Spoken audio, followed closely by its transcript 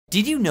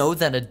Did you know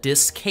that a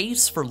disc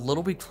case for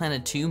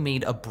LittleBigPlanet 2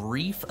 made a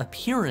brief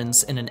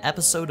appearance in an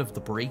episode of the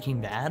Breaking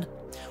Bad?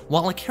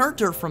 While a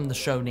character from the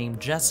show named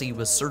Jesse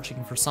was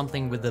searching for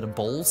something within a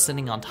bowl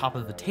sitting on top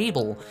of a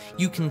table,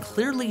 you can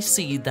clearly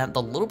see that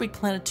the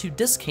LittleBigPlanet 2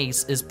 disc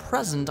case is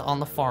present on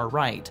the far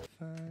right.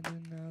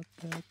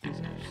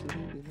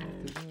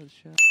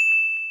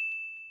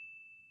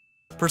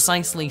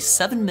 Precisely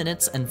 7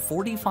 minutes and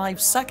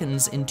 45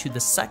 seconds into the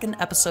second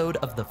episode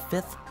of the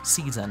 5th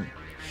season.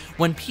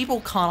 When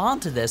people caught on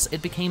to this,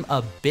 it became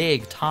a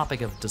big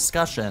topic of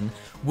discussion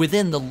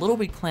within the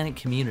LittleBigPlanet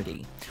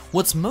community.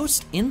 What's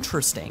most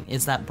interesting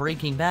is that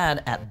Breaking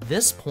Bad, at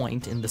this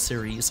point in the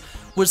series,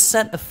 was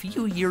set a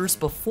few years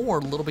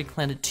before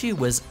LittleBigPlanet 2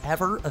 was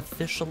ever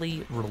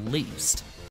officially released.